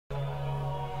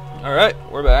Alright,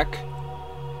 we're back.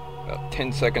 About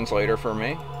 10 seconds later for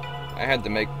me. I had to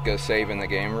make a save in the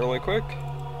game really quick.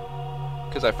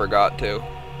 Because I forgot to.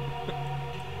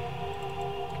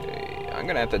 Okay, I'm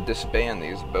gonna have to disband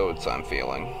these boats, I'm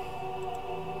feeling.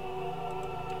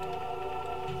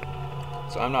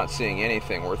 So I'm not seeing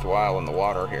anything worthwhile in the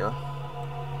water here.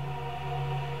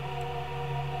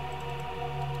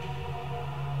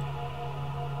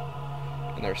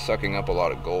 And they're sucking up a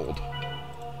lot of gold.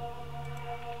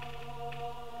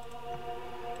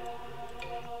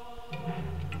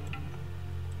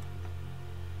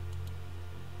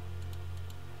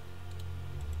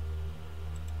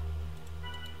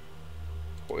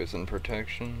 Poison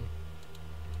protection.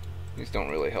 These don't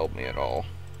really help me at all.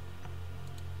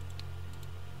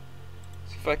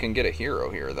 See if I can get a hero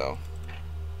here, though.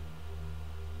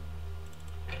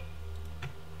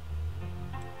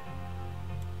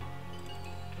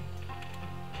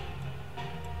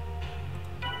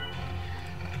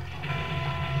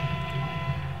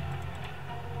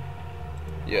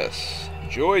 Yes,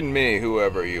 join me,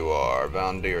 whoever you are,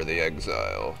 Vandir the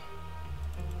Exile.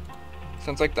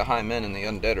 Sounds like the High Men and the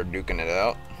Undead are duking it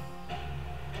out.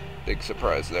 Big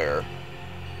surprise there.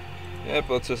 Yep,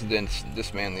 let's just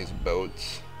disman these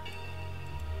boats.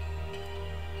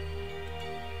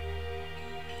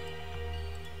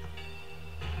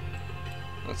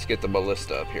 Let's get the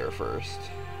ballista up here first.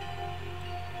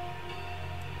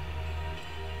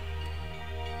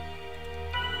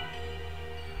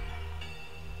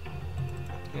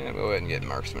 Yeah, go ahead and get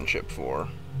marksmanship 4.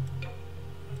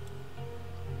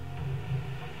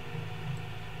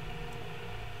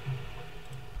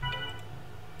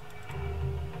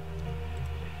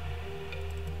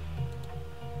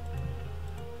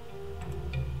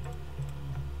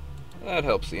 That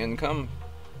helps the income.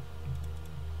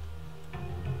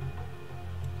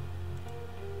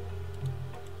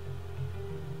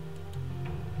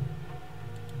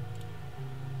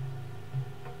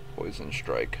 Poison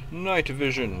strike. Night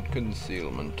vision.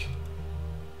 Concealment.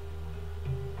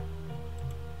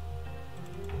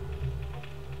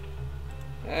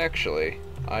 Actually,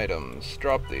 items.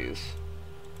 Drop these.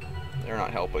 They're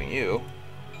not helping you,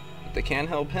 but they can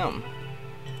help him.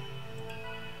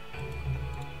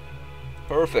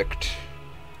 Perfect.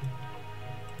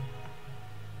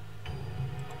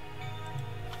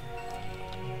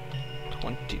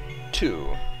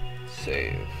 $22.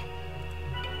 Save.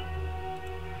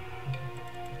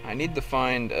 I need to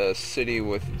find a city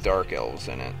with dark elves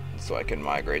in it, so I can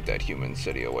migrate that human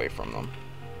city away from them.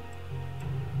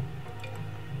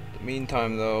 In the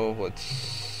meantime, though,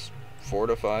 let's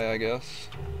fortify, I guess.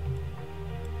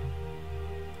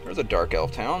 There's a dark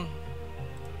elf town.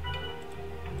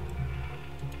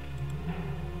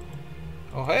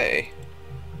 Oh hey,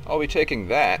 I'll be taking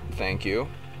that, thank you.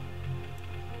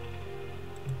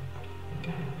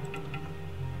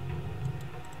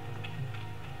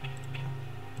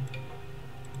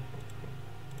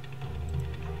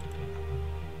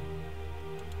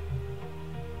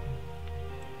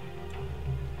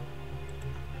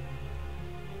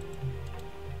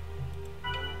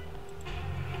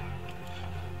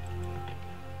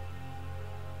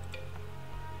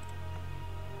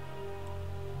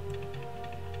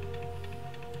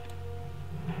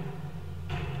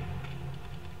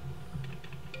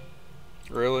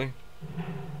 Really?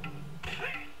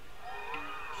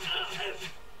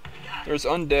 There's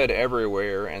undead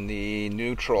everywhere, and the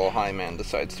neutral High Man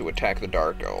decides to attack the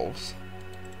Dark Elves.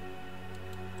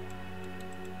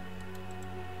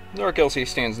 Dark Elves he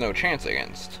stands no chance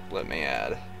against, let me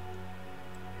add.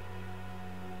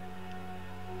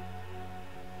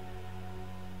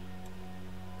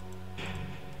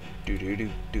 Do do do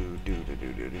do do do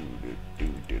do do do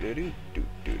do do do do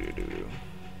do do do.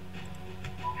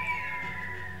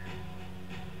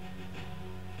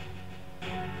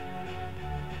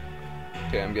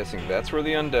 Okay, I'm guessing that's where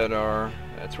the undead are.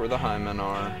 That's where the High Men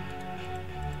are.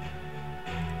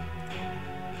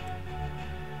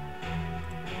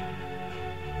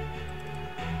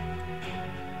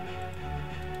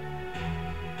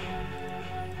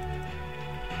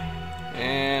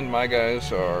 And my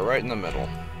guys are right in the middle.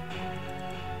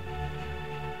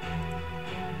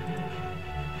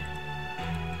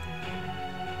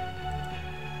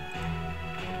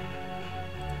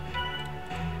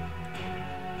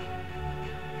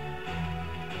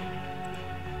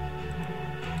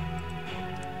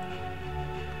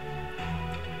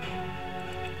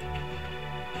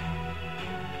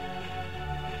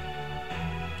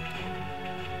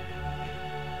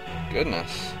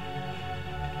 Goodness.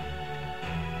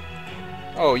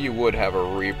 Oh, you would have a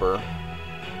Reaper.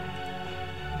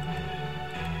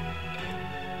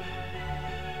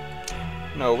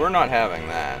 No, we're not having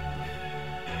that.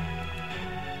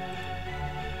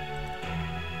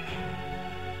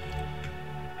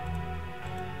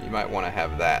 You might want to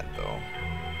have that, though.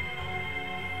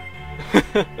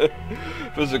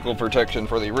 Physical protection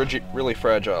for the really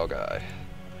fragile guy.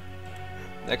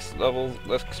 Next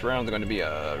round is going to be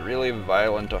a really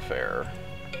violent affair.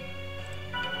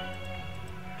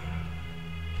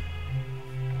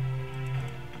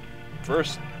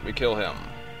 First, we kill him.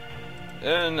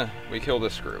 Then, we kill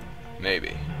this group.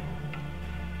 Maybe.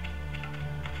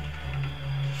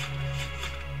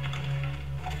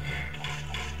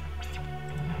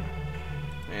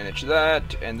 Manage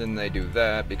that, and then they do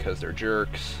that because they're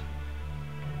jerks.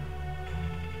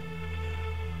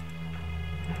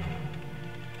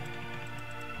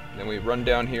 Then we run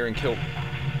down here and kill...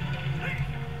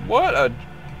 What a...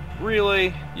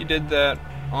 Really? You did that?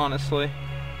 Honestly?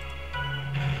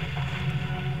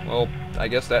 Well, I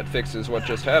guess that fixes what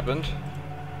just happened.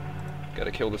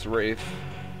 Gotta kill this wraith.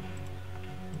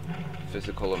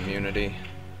 Physical immunity.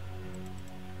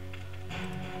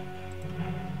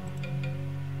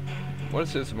 What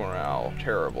is his morale?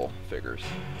 Terrible. Figures.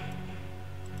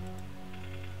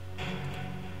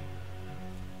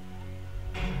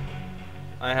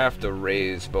 I have to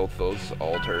raise both those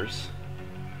altars.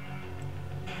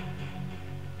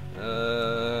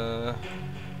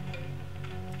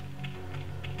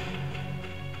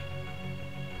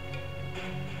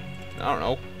 I don't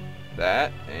know.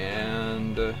 That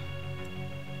and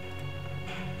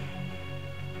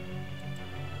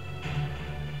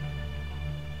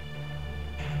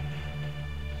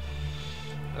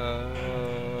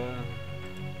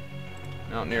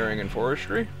mountaineering and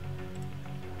forestry.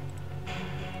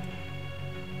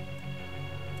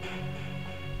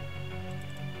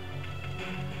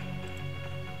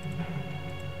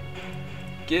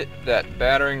 Get that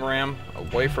battering ram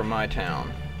away from my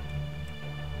town.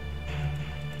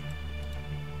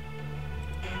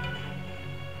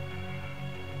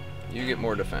 You get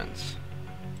more defense.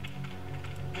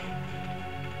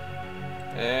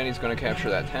 And he's going to capture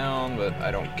that town, but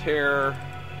I don't care.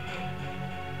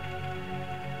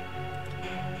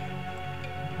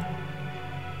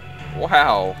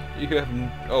 Wow, you have...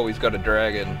 Oh, he's got a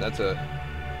dragon. That's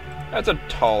a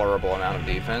tolerable amount of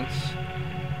defense.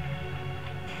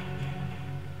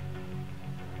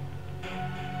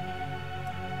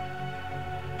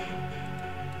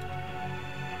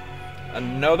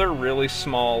 Another really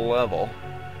small level.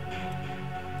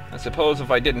 I suppose if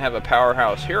I didn't have a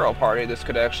powerhouse hero party, this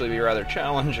could actually be rather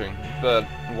challenging, but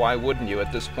why wouldn't you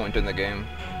at this point in the game?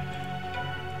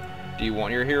 Do you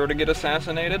want your hero to get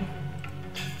assassinated?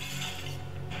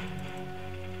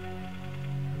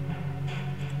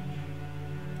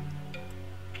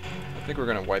 I think we're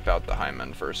gonna wipe out the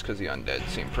Highmen first, because the Undead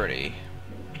seem pretty...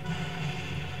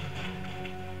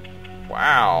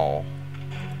 Wow!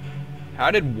 How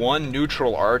did one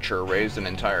neutral archer raise an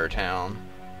entire town?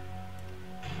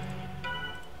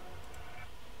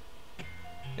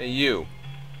 Hey, you.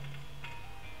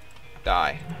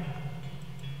 Die.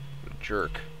 What a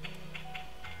jerk.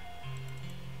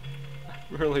 I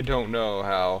really don't know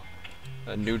how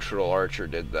a neutral archer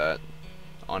did that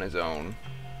on his own.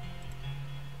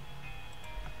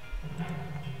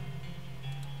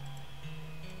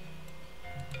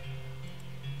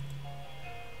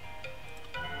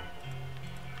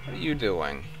 What are you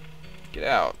doing? Get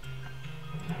out.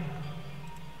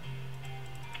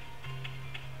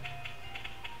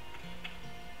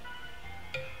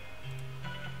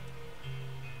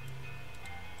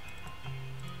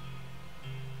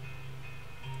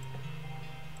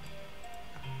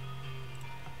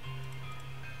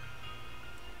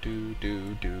 Do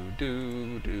do do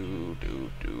do do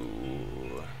do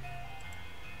do.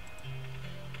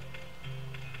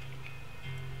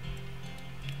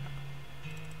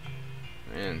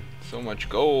 Man, so much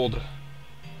gold.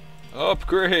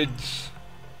 Upgrades.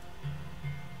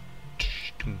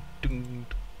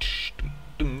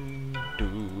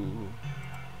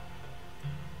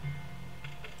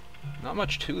 Not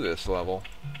much to this level.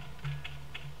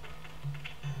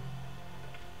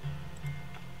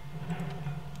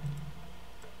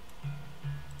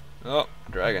 Oh,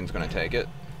 dragon's gonna take it.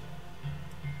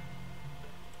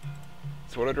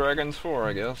 That's what a dragon's for,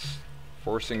 I guess.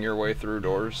 Forcing your way through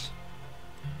doors.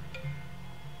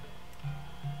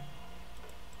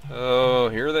 Oh,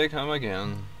 here they come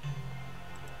again.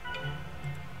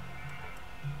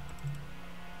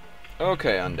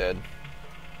 Okay, Undead.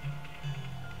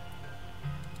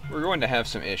 We're going to have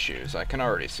some issues. I can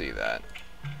already see that.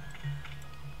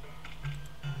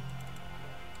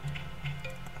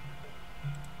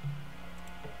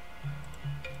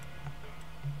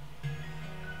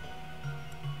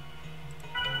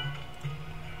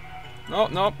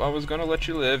 Nope, nope, I was gonna let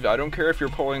you live. I don't care if you're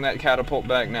pulling that catapult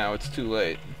back now, it's too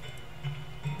late.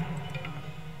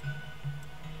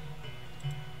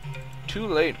 Too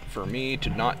late for me to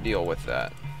not deal with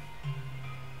that.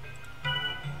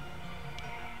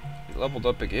 He leveled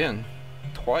up again.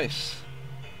 Twice.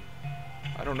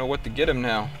 I don't know what to get him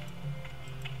now.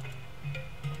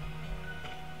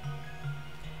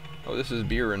 Oh, this is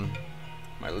Biren,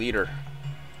 my leader.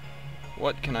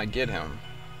 What can I get him?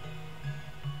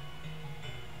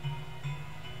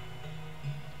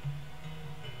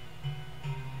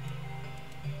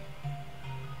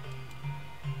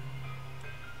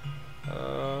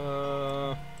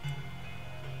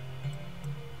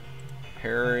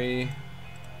 Parry,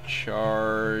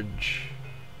 charge.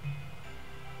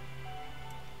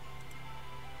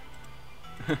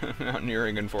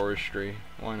 Mountaineering and forestry.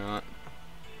 Why not?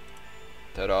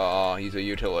 Ta-da! He's a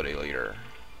utility leader.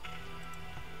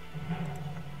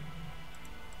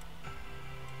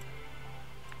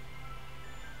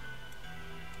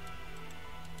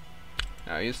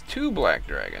 Now he has 2 black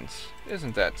dragons.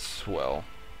 Isn't that swell?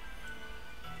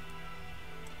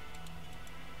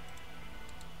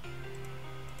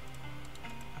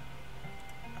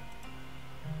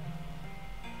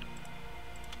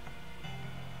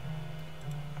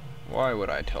 Why would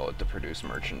I tell it to produce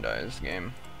merchandise,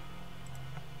 game?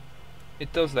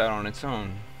 It does that on its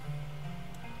own.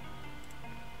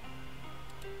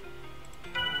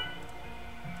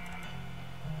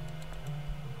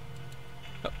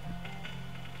 Oh.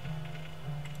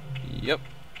 Yep.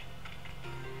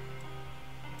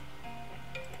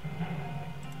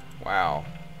 Wow.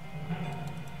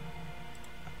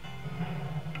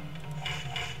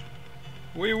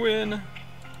 We win!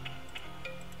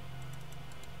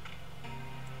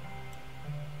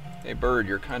 Hey bird,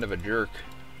 you're kind of a jerk.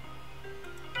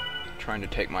 Trying to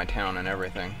take my town and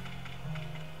everything.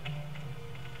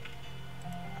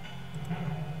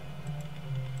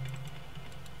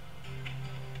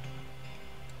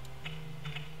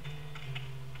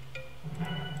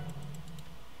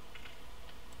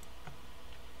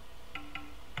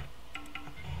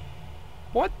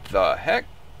 What the heck?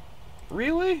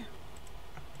 Really?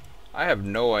 I have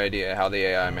no idea how the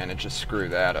AI managed to screw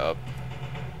that up.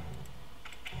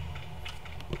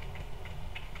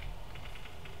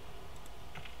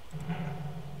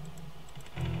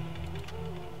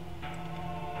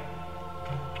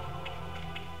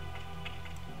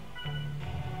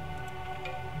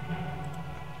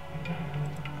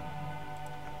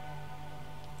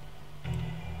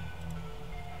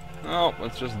 Oh,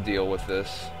 let's just deal with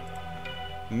this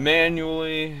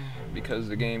manually, because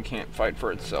the game can't fight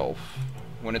for itself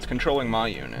when it's controlling my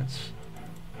units.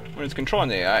 When it's controlling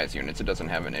the AI's units, it doesn't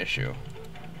have an issue.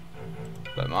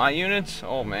 But my units?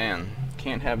 Oh man,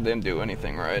 can't have them do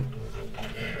anything right.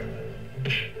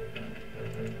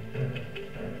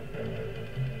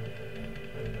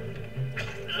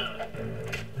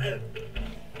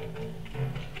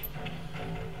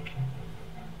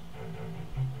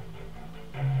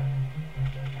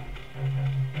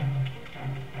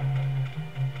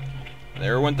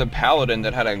 There went the paladin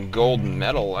that had a gold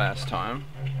medal last time.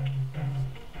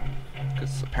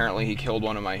 Because apparently he killed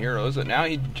one of my heroes, and now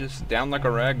he just down like a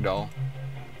ragdoll.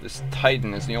 This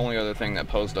titan is the only other thing that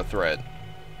posed a threat.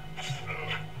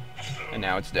 And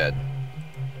now it's dead.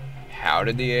 How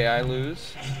did the AI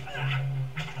lose?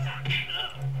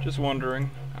 Just wondering.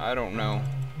 I don't know.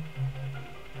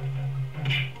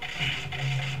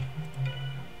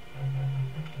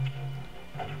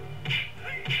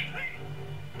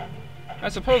 I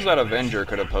suppose that Avenger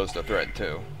could have posed a threat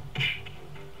too.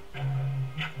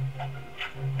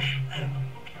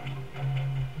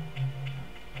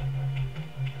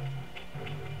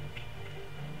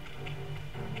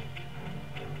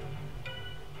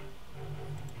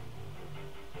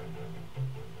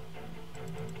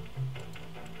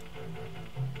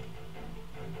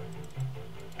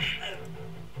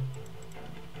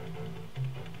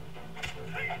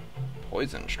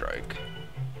 Poison strike.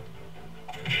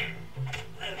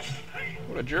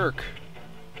 What a jerk.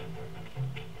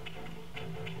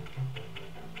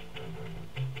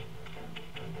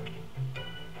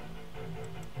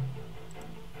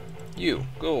 You,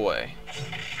 go away.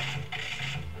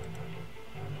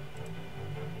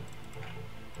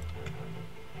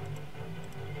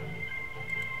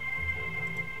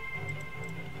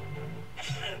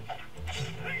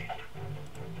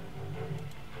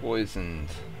 Poisoned.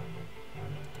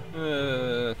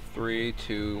 3,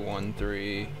 2, 1,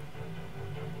 3.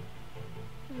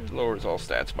 Lowers all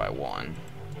stats by 1.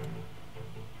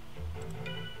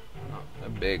 Not a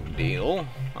big deal.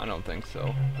 I don't think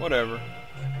so. Whatever.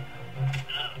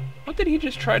 What did he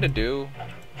just try to do?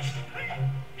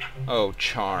 Oh,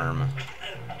 charm.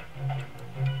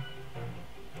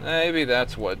 Maybe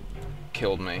that's what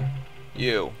killed me.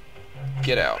 You.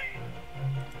 Get out.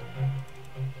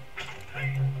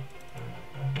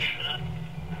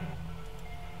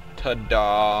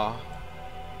 Ta-da.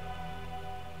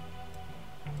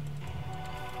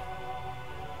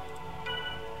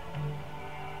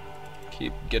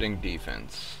 Keep getting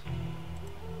defense.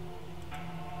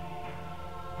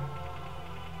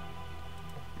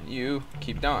 You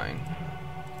keep dying.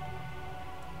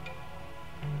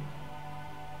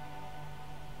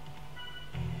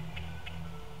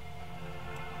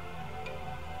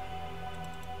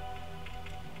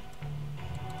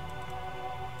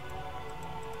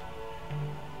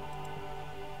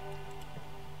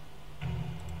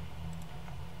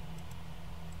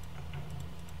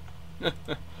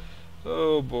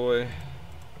 Oh boy.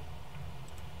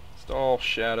 It's all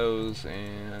shadows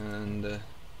and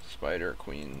spider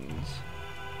queens.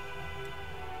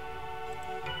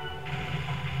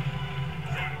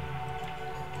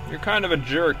 You're kind of a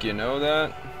jerk, you know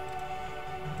that?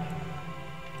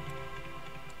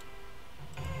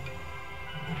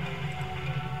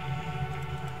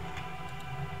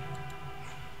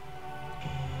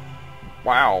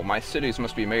 Wow, my cities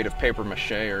must be made of paper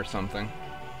mache or something.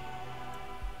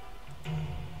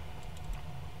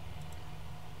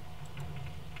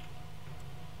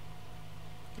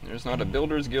 There's not a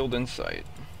builder's guild in sight.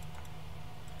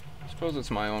 I suppose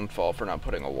it's my own fault for not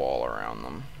putting a wall around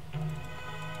them.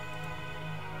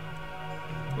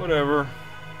 Whatever.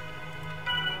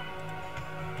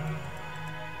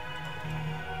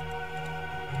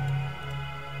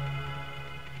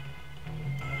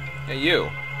 Hey, you.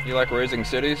 You like raising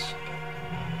cities?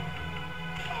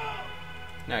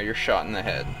 Now you're shot in the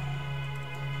head.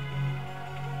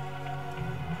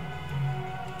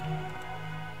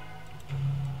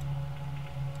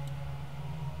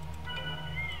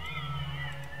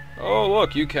 Oh,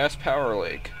 look, you cast Power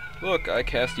Lake. Look, I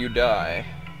cast You Die.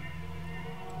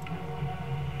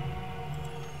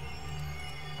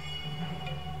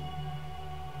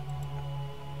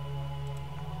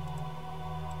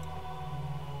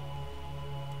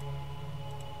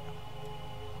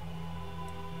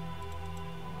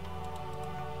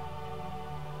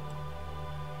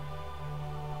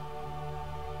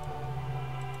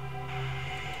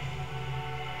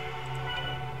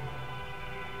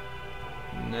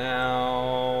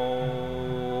 Now,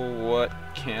 what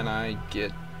can I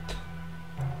get?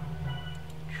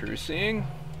 True Seeing?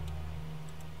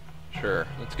 Sure,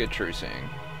 let's get True Seeing.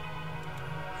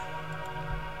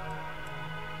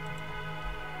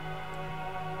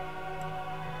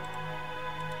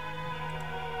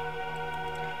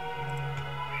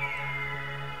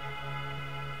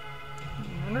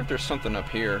 I wonder if there's something up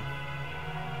here.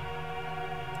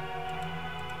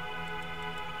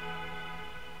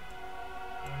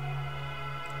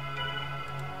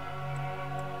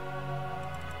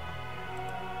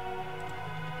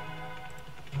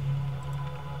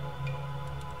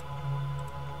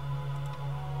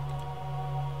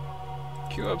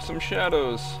 Queue up some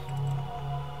shadows.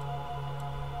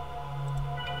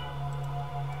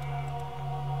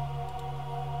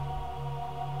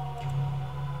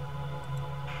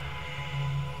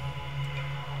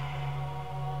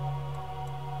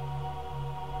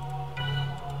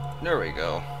 There we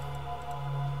go.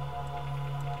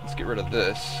 Let's get rid of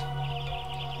this.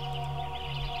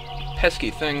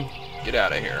 Pesky thing, get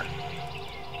out of here.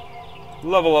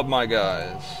 Level up my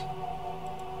guys.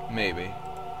 Maybe.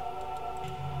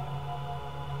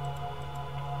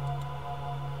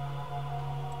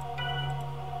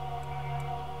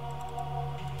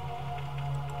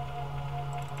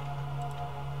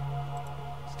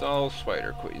 All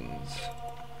spider queens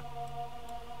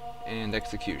and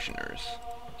executioners.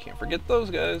 Can't forget those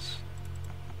guys.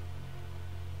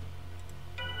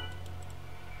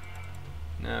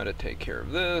 Now to take care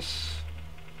of this.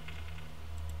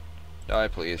 Die,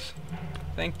 please.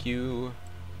 Thank you.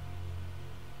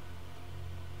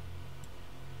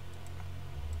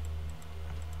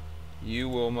 You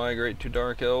will migrate to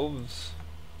Dark Elves.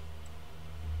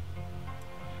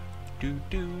 Do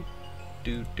do.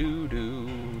 Do do do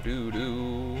do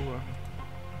do.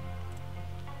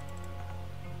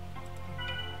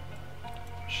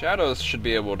 Shadows should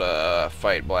be able to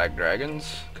fight black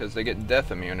dragons because they get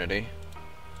death immunity,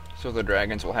 so the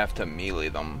dragons will have to melee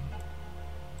them.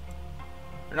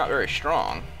 They're not very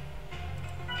strong,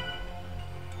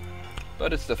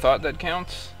 but it's the thought that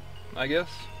counts, I guess.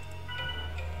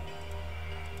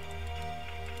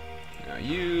 Now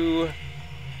you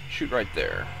shoot right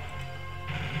there.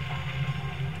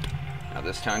 Now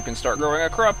this town can start growing a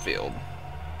crop field.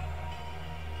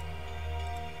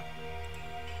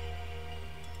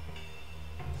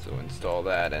 install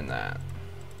that and that.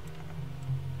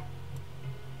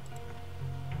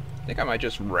 I think I might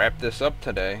just wrap this up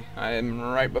today. I am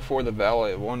right before the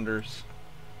Valley of Wonders.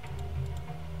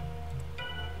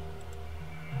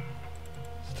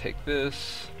 Let's take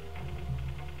this.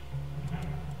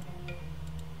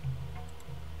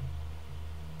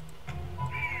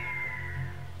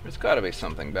 There's gotta be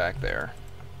something back there.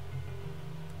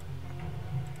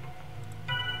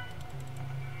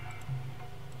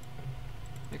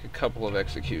 Make a couple of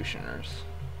executioners.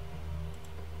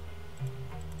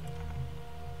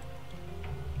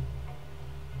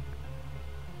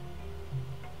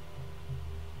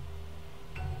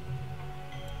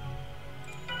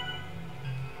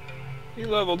 He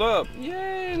leveled up!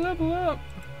 Yay, level up!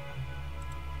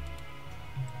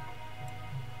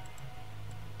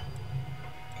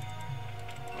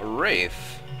 A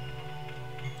wraith.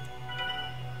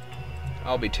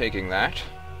 I'll be taking that.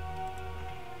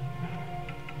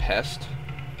 Pest.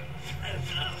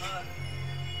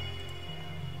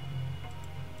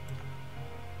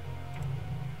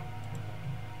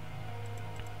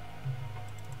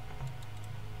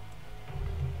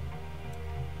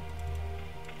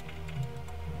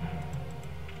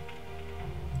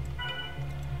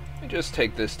 Just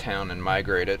take this town and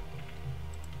migrate it.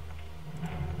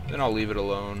 Then I'll leave it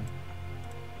alone.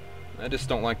 I just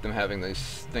don't like them having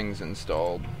these things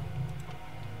installed.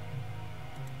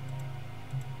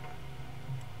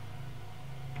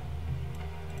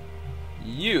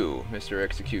 You, Mr.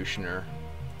 Executioner,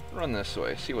 run this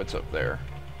way, see what's up there.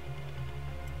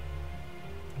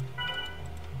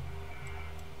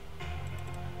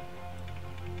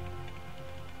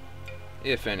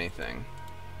 If anything.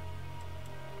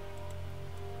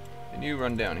 And you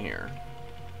run down here.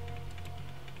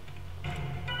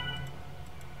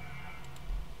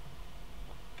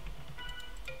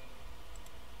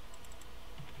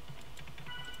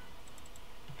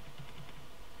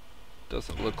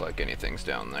 Doesn't look like anything's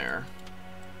down there.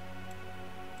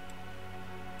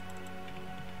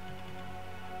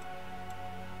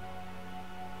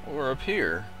 Or up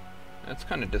here. That's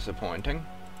kind of disappointing.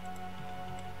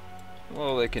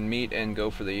 Well, they can meet and go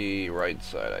for the right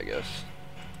side, I guess.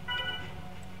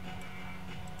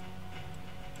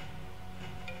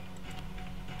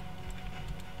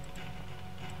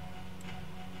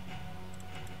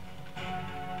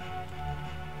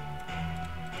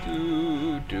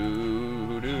 Do.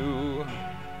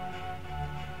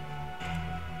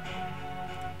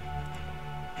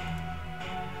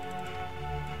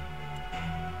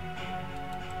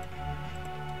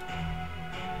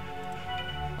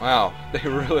 Wow, they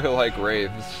really like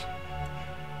wraiths.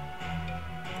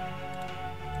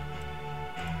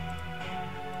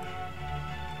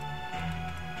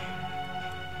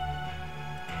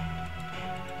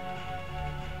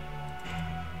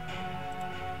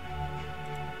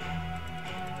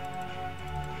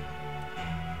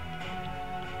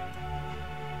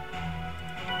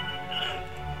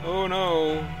 Oh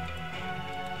no!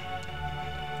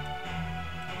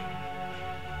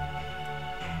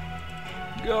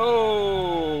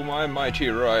 Go, my mighty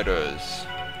riders!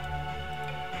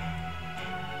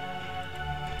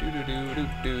 Do do do do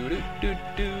do do do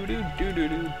do do do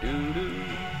do do do.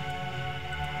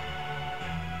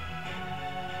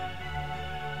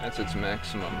 That's its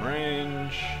maximum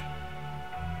range.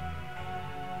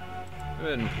 Go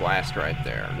ahead and blast right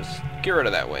there. Just get rid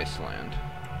of that wasteland.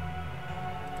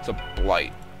 It's a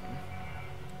blight.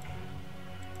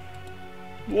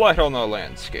 Light on the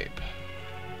landscape.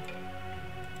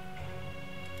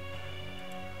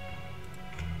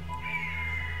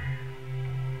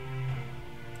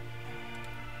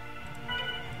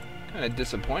 Kinda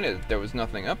disappointed that there was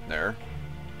nothing up there.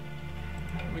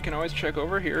 We can always check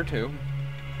over here too.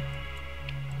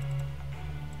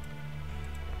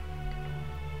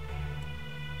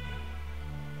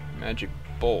 Magic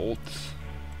bolts.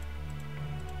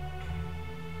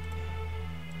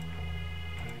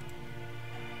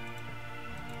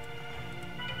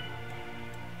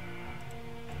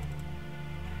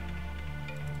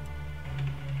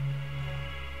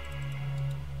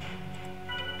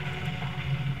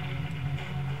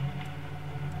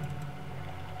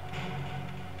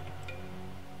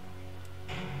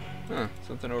 Huh,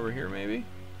 something over here maybe?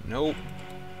 Nope.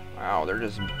 Wow, they're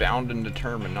just bound and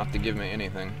determined not to give me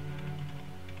anything.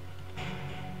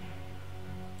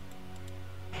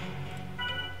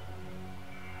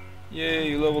 Yay,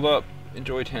 you leveled up.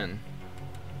 Enjoy 10.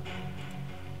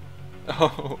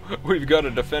 Oh, we've got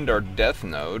to defend our death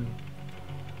node.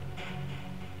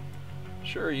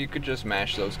 Sure, you could just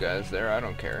mash those guys there, I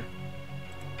don't care.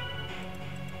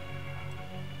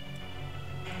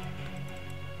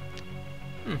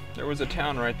 There was a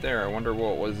town right there. I wonder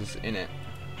what was in it.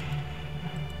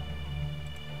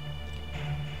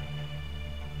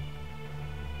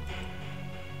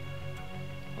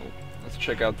 Oh, let's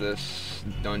check out this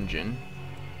dungeon.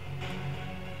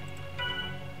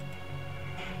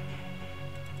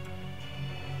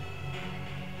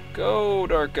 Go,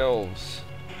 Dark Elves!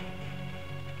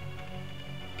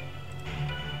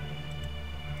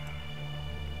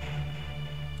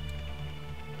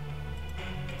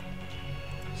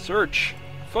 Search!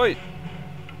 Fight!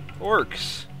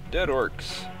 Orcs! Dead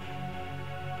orcs.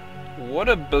 What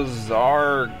a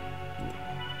bizarre...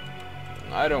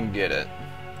 I don't get it.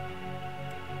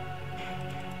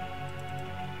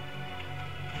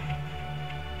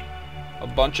 A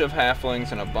bunch of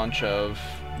halflings and a bunch of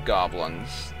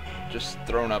goblins just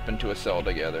thrown up into a cell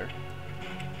together.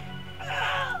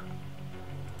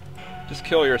 Just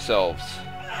kill yourselves.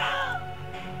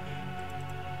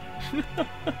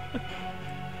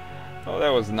 Oh, that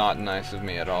was not nice of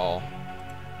me at all.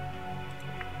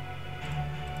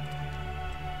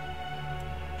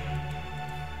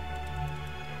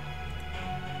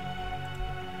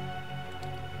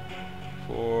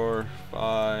 Four,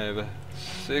 5,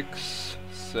 6,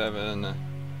 7.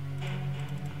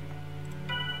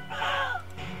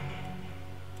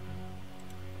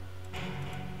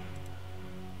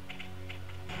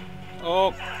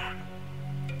 Oh.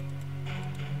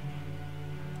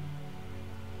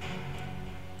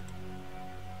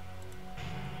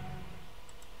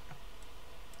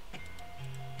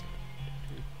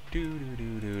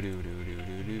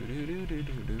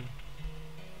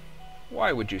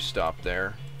 Why would you stop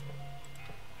there?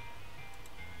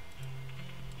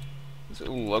 Does it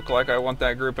look like I want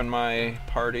that group in my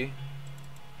party?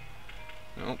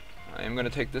 Nope. I am going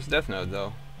to take this death node,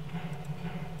 though.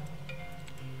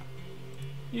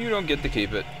 You don't get to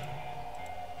keep it.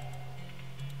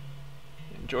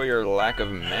 Enjoy your lack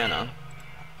of mana.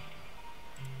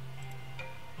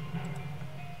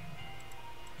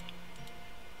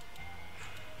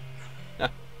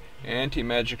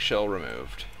 Anti-magic shell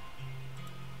removed.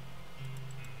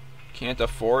 Can't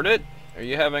afford it? Are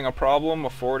you having a problem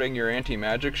affording your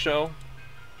anti-magic shell?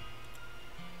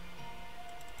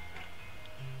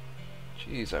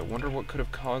 Jeez, I wonder what could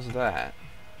have caused that.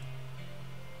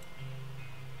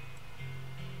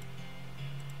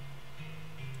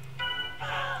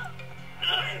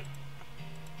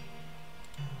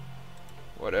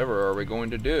 Whatever are we going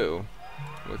to do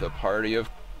with a party of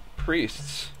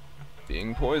priests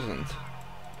being poisoned?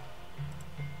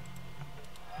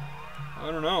 I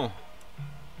don't know.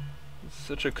 It's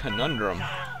such a conundrum.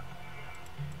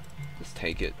 Just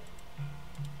take it.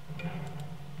 How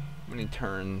many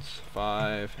turns?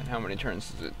 5. And how many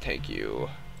turns does it take you?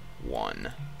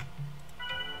 1.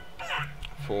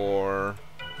 4,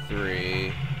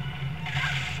 3,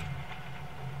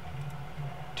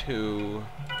 2.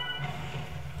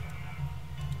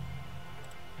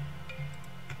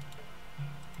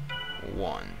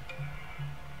 1.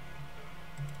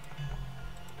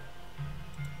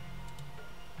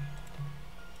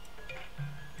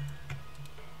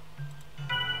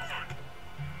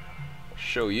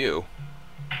 Show you.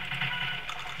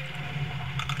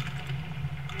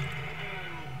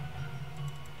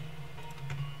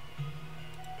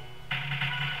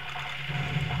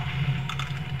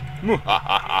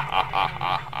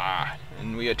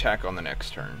 And we attack on the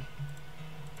next turn.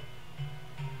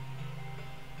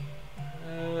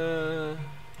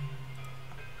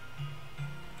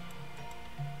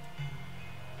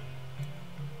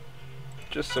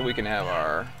 Just so we can have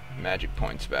our magic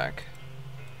points back.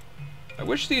 I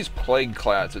wish these plague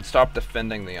clouds would stop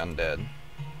defending the undead.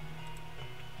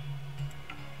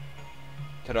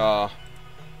 Ta-da!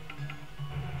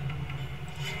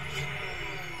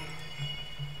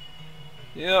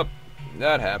 Yep,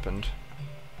 that happened.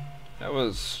 That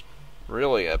was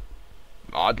really a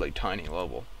oddly tiny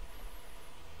level.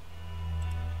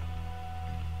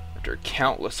 After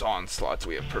countless onslaughts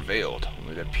we have prevailed.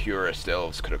 Only the purest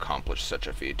elves could accomplish such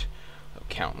a feat. Of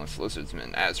countless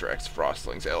lizardsmen, Azracs,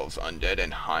 Frostlings, elves, undead,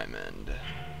 and Hymend.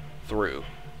 Through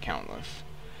countless.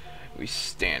 We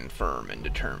stand firm and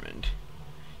determined.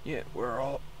 Yet where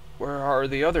are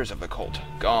the others of the cult?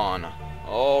 Gone.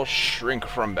 All shrink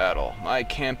from battle. My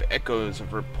camp echoes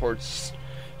of reports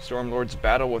Stormlords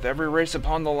battle with every race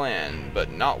upon the land,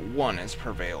 but not one has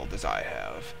prevailed as I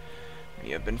have.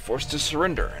 Many have been forced to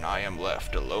surrender, and I am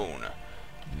left alone.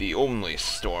 The only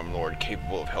Stormlord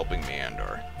capable of helping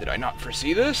Meander. Did I not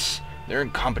foresee this? Their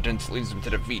incompetence leads them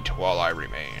to defeat while I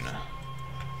remain.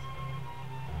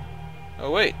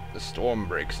 Oh wait, the storm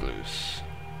breaks loose.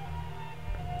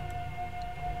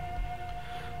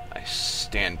 I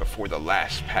stand before the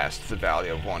last past the Valley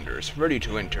of Wonders, ready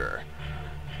to enter.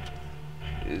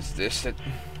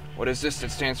 What is this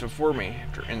that stands before me?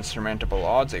 After insurmountable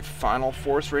odds, a final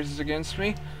force races against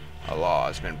me? A law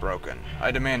has been broken.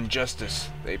 I demand justice.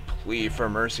 They plead for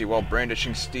mercy while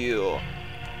brandishing steel.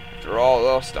 After all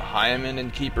else, the highmen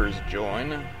and keepers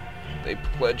join. They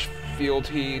pledge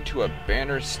fealty to a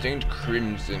banner stained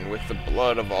crimson with the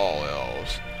blood of all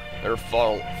elves. Their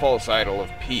false idol of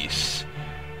peace,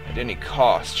 at any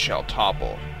cost, shall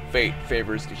topple. Fate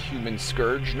favors the human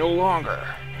scourge no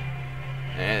longer.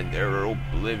 And their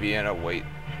oblivion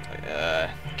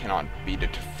cannot be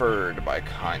deferred by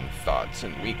kind thoughts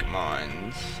and weak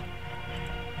minds.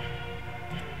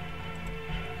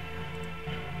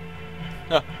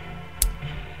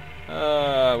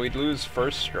 We'd lose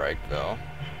first strike, though.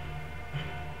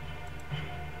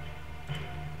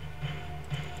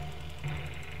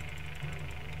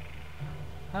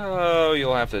 Oh,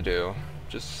 you'll have to do.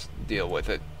 Just deal with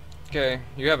it. Okay,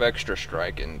 you have extra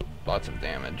strike and lots of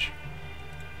damage.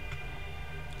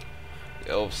 The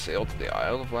elves sail to the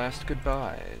Isle of Last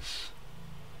Goodbyes.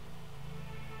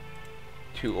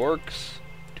 2 orcs,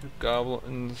 2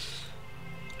 goblins,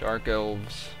 dark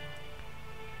elves.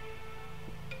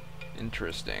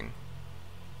 Interesting.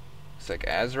 It's like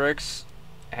Azrex,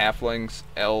 halflings,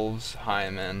 elves,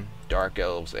 highmen, dark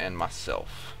elves, and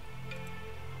myself.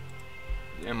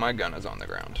 And my gun is on the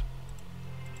ground.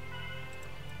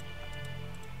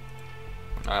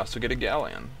 I also get a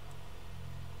galleon.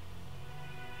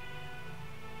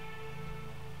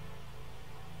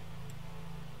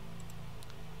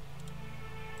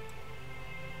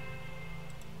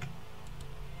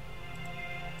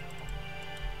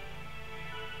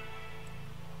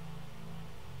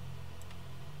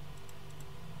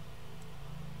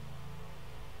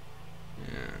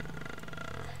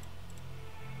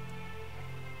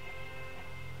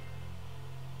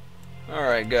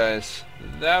 Alright guys,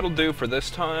 that'll do for this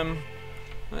time.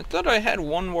 I thought I had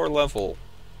one more level,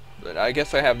 but I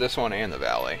guess I have this one and the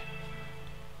valley.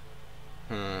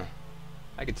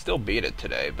 I could still beat it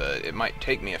today, but it might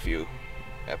take me a few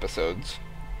episodes.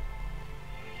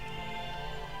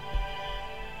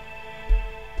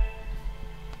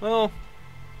 Well,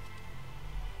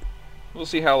 we'll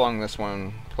see how long this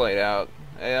one played out.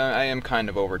 I am kind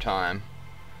of over time.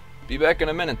 Be back in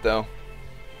a minute though.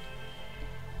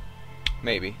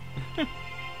 Maybe.